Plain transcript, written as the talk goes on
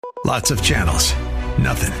Lots of channels,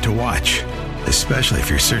 nothing to watch, especially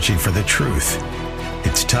if you're searching for the truth.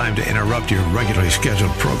 It's time to interrupt your regularly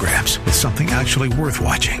scheduled programs with something actually worth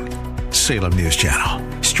watching. Salem News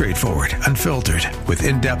Channel. Straightforward, unfiltered, with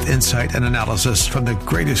in-depth insight and analysis from the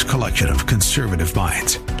greatest collection of conservative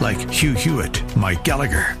minds like Hugh Hewitt, Mike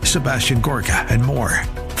Gallagher, Sebastian Gorka, and more.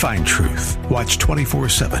 Find truth. Watch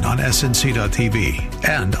 24/7 on snc.tv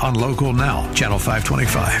and on Local Now, Channel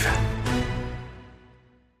 525.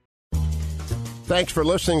 Thanks for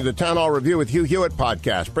listening to the Town Hall Review with Hugh Hewitt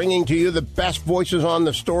podcast, bringing to you the best voices on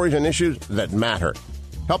the stories and issues that matter.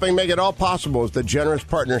 Helping make it all possible is the generous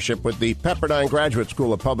partnership with the Pepperdine Graduate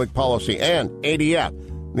School of Public Policy and ADF,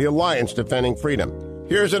 the Alliance Defending Freedom.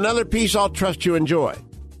 Here's another piece I'll trust you enjoy.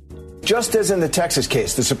 Just as in the Texas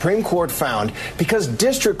case, the Supreme Court found, because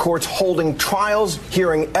district courts holding trials,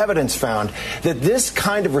 hearing evidence found, that this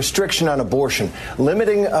kind of restriction on abortion,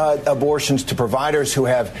 limiting abortions to providers who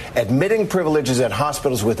have admitting privileges at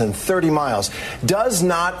hospitals within 30 miles, does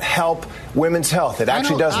not help women's health. It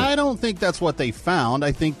actually doesn't. I don't think that's what they found.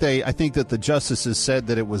 I think that the justices said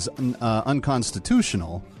that it was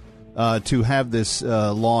unconstitutional to have this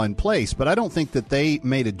law in place. But I don't think that they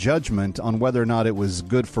made a judgment on whether or not it was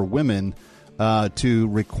good for women to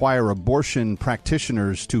require abortion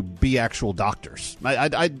practitioners to be actual doctors.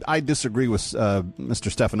 I disagree with Mr.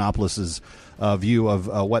 Stephanopoulos' view of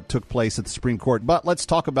what took place at the Supreme Court. But let's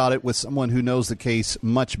talk about it with someone who knows the case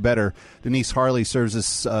much better. Denise Harley serves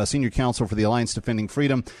as senior counsel for the Alliance Defending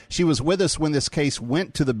Freedom. She was with us when this case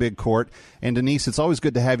went to the big court. And Denise, it's always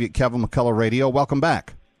good to have you at Kevin McCullough Radio. Welcome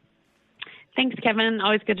back. Thanks, Kevin.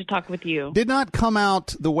 Always good to talk with you. Did not come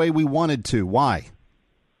out the way we wanted to. Why?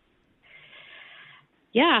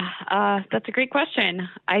 Yeah, that's a great question.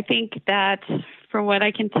 I think that, from what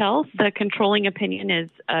I can tell, the controlling opinion is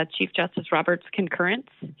Chief Justice Roberts' concurrence.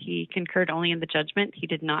 He concurred only in the judgment. He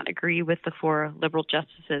did not agree with the four liberal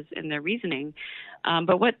justices in their reasoning.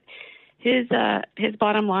 But what his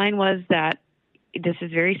bottom line was that this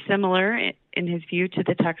is very similar, in his view, to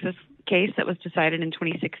the Texas case that was decided in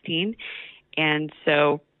 2016. And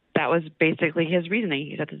so that was basically his reasoning.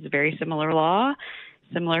 He said this is a very similar law,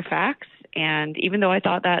 similar facts. And even though I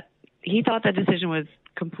thought that he thought that decision was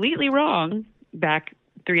completely wrong back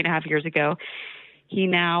 3.5 years ago, he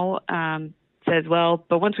now says, well,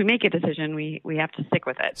 but once we make a decision, we have to stick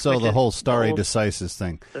with it. So the whole stare decisis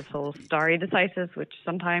thing. This whole stare decisis, which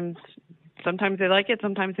sometimes they like it,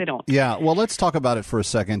 sometimes they don't. Yeah, well, let's talk about it for a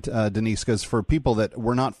second, Denise, because for people that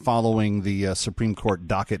were not following the Supreme Court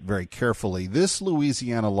docket very carefully, this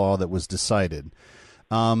Louisiana law that was decided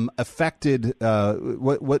affected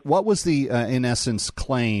what was the, in essence,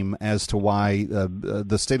 claim as to why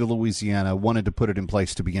the state of Louisiana wanted to put it in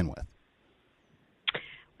place to begin with?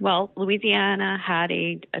 Well, Louisiana had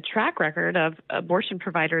a track record of abortion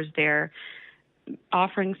providers there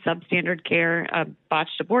offering substandard care,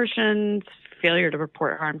 botched abortions, failure to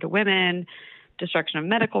report harm to women, destruction of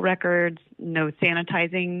medical records, no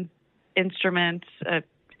sanitizing instruments,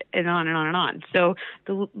 and on and on and on. So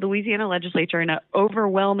the Louisiana legislature, in an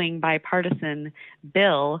overwhelming bipartisan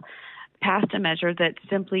bill, passed a measure that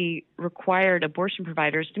simply required abortion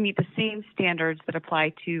providers to meet the same standards that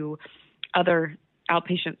apply to other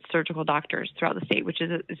outpatient surgical doctors throughout the state, which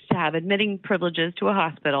is to have admitting privileges to a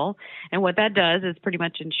hospital. And what that does is pretty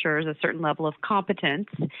much ensures a certain level of competence,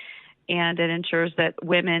 and it ensures that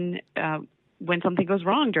women, when something goes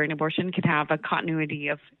wrong during abortion, can have a continuity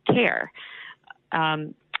of care.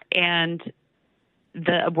 And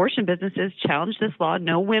the abortion businesses challenged this law.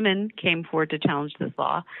 No women came forward to challenge this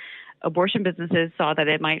law. Abortion businesses saw that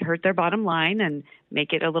it might hurt their bottom line and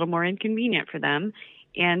make it a little more inconvenient for them.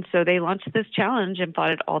 And so they launched this challenge and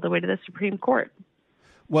fought it all the way to the Supreme Court.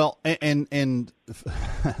 Well, and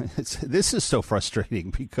this is so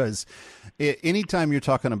frustrating because anytime you're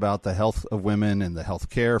talking about the health of women and the health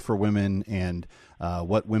care for women and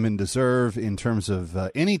what women deserve in terms of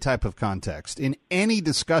any type of context, in any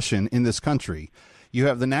discussion in this country, you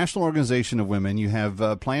have the National Organization of Women, you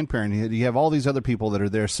have Planned Parenthood, you have all these other people that are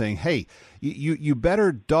there saying, hey, you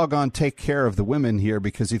better doggone take care of the women here,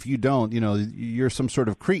 because if you don't, you're some sort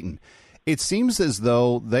of cretin. It seems as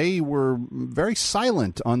though they were very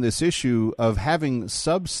silent on this issue of having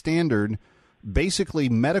substandard, basically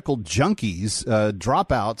medical junkies,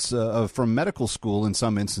 dropouts from medical school in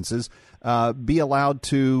some instances, be allowed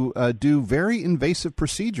to do very invasive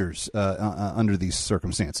procedures under these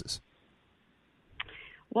circumstances.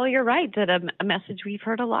 Well, you're right that a message we've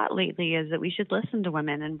heard a lot lately is that we should listen to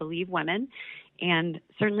women and believe women. And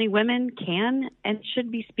certainly women can and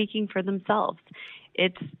should be speaking for themselves.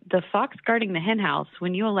 It's the fox guarding the hen house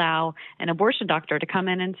when you allow an abortion doctor to come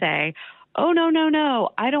in and say, oh, no,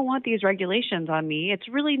 I don't want these regulations on me. It's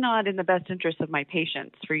really not in the best interest of my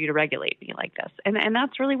patients for you to regulate me like this. And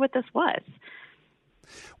that's really what this was.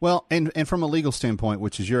 Well, and from a legal standpoint,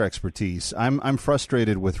 which is your expertise, I'm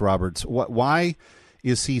frustrated with Roberts. Why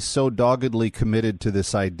is he so doggedly committed to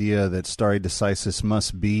this idea that stare decisis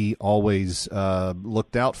must be always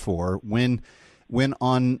looked out for when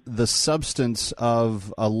on the substance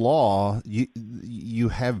of a law you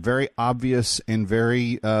have very obvious and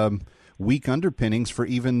very weak underpinnings for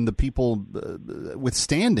even the people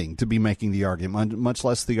withstanding to be making the argument, much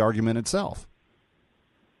less the argument itself?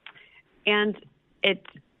 And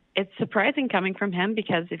it's surprising coming from him,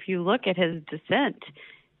 because if you look at his dissent,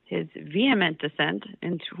 his vehement dissent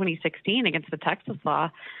in 2016 against the Texas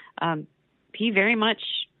law, he very much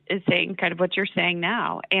is saying kind of what you're saying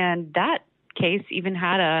now. And that case even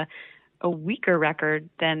had a weaker record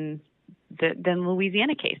than the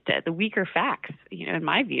Louisiana case did, the weaker facts, in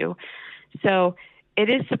my view. So it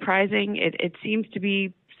is surprising. It seems to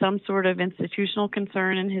be some sort of institutional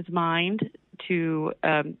concern in his mind to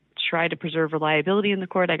try to preserve reliability in the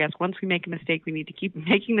court. I guess once we make a mistake, we need to keep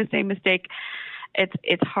making the same mistake.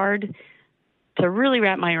 It's hard to really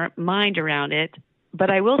wrap my mind around it. But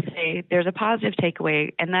I will say there's a positive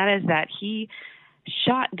takeaway, and that is that he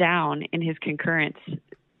shot down in his concurrence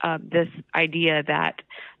this idea that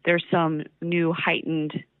there's some new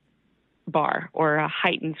heightened bar or a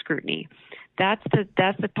heightened scrutiny. That's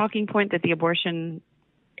the talking point that the abortion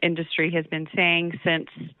industry has been saying since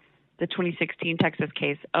the 2016 Texas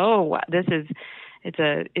case. Oh,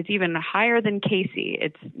 it's even higher than Casey.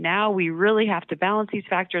 It's now we really have to balance these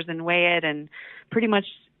factors and weigh it, and pretty much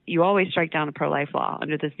you always strike down a pro-life law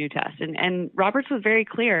under this new test. And Roberts was very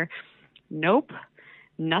clear. Nope.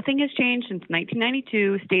 Nothing has changed since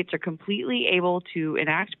 1992. States are completely able to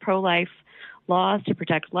enact pro-life laws to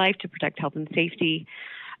protect life, to protect health and safety.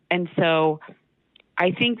 And so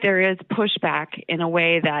I think there is pushback in a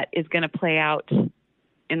way that is going to play out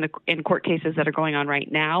in court cases that are going on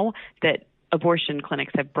right now that abortion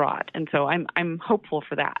clinics have brought. And so I'm hopeful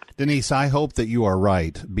for that. Denise, I hope that you are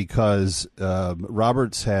right, because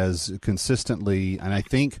Roberts has consistently, and I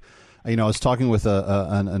think, I was talking with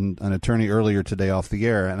an attorney earlier today off the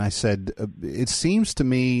air, and I said, it seems to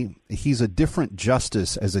me he's a different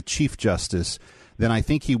justice as a chief justice than I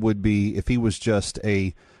think he would be if he was just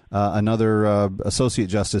another associate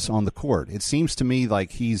justice on the court. It seems to me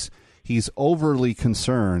like he's overly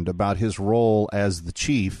concerned about his role as the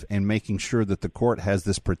chief and making sure that the court has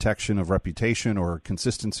this protection of reputation or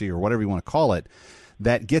consistency or whatever you want to call it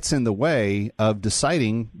that gets in the way of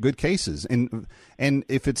deciding good cases. And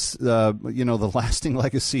if it's the lasting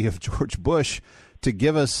legacy of George Bush to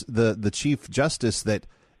give us the chief justice that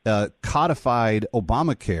codified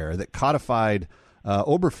Obamacare, that codified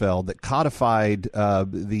Obergefell, that codified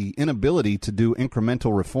the inability to do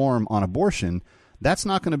incremental reform on abortion, that's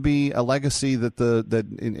not going to be a legacy that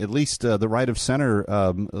at least the right of center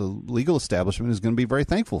legal establishment is going to be very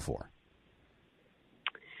thankful for.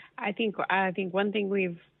 I think one thing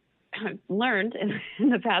we've learned in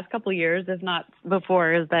the past couple of years, if not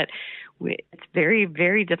before, is that it's very,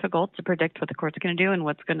 very difficult to predict what the court's going to do and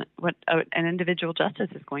what an individual justice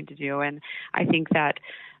is going to do. And I think that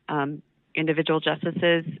individual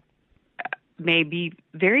justices may be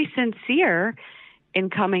very sincere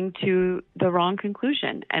in coming to the wrong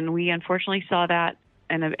conclusion. And we unfortunately saw that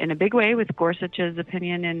in a big way with Gorsuch's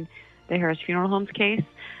opinion in the Harris Funeral Homes case.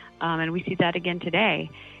 And we see that again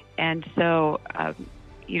today. And so,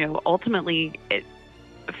 ultimately,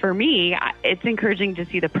 for me, it's encouraging to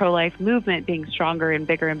see the pro-life movement being stronger and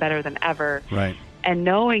bigger and better than ever. Right. And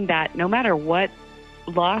knowing that no matter what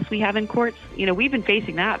loss we have in courts, we've been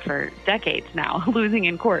facing that for decades now, losing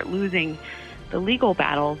in court, losing the legal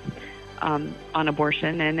battles on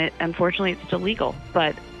abortion, and unfortunately it's still legal.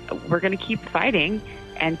 But we're going to keep fighting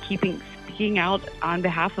and speaking out on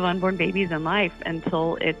behalf of unborn babies and life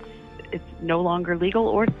until it's no longer legal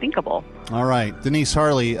or thinkable. All right. Denise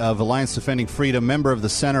Harley of Alliance Defending Freedom, member of the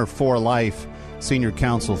Center for Life, Senior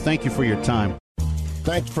Counsel. Thank you for your time.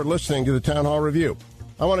 Thanks for listening to the Town Hall Review.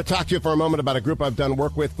 I want to talk to you for a moment about a group I've done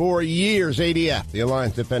work with for years, ADF, the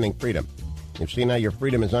Alliance Defending Freedom. You've seen how your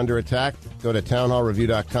freedom is under attack? Go to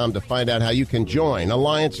townhallreview.com to find out how you can join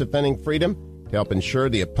Alliance Defending Freedom to help ensure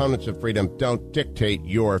the opponents of freedom don't dictate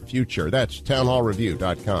your future. That's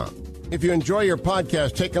townhallreview.com. If you enjoy your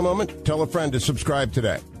podcast, take a moment, tell a friend to subscribe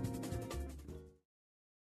today.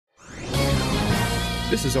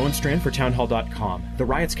 This is Owen Strand for townhall.com. The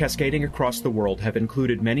riots cascading across the world have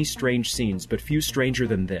included many strange scenes, but few stranger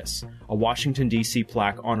than this: a Washington, D.C.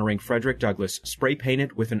 plaque honoring Frederick Douglass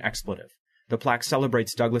spray-painted with an expletive. The plaque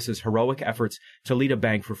celebrates Douglas's heroic efforts to lead a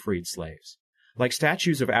bank for freed slaves. Like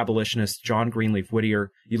statues of abolitionists John Greenleaf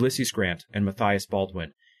Whittier, Ulysses Grant, and Matthias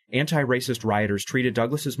Baldwin, anti-racist rioters treated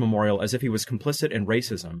Douglas's memorial as if he was complicit in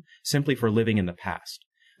racism simply for living in the past.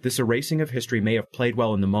 This erasing of history may have played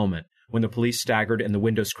well in the moment, when the police staggered and the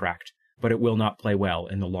windows cracked, but it will not play well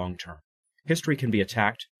in the long term. History can be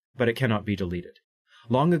attacked, but it cannot be deleted.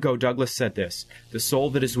 Long ago, Douglas said this, "The soul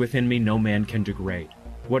that is within me no man can degrade.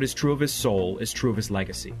 What is true of his soul is true of his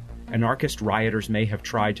legacy." Anarchist rioters may have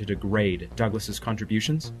tried to degrade Douglas's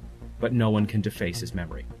contributions, but no one can deface his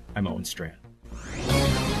memory. I'm Owen Strand.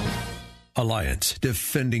 Alliance,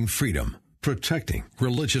 defending freedom, protecting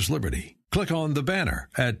religious liberty. Click on the banner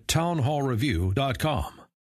at townhallreview.com.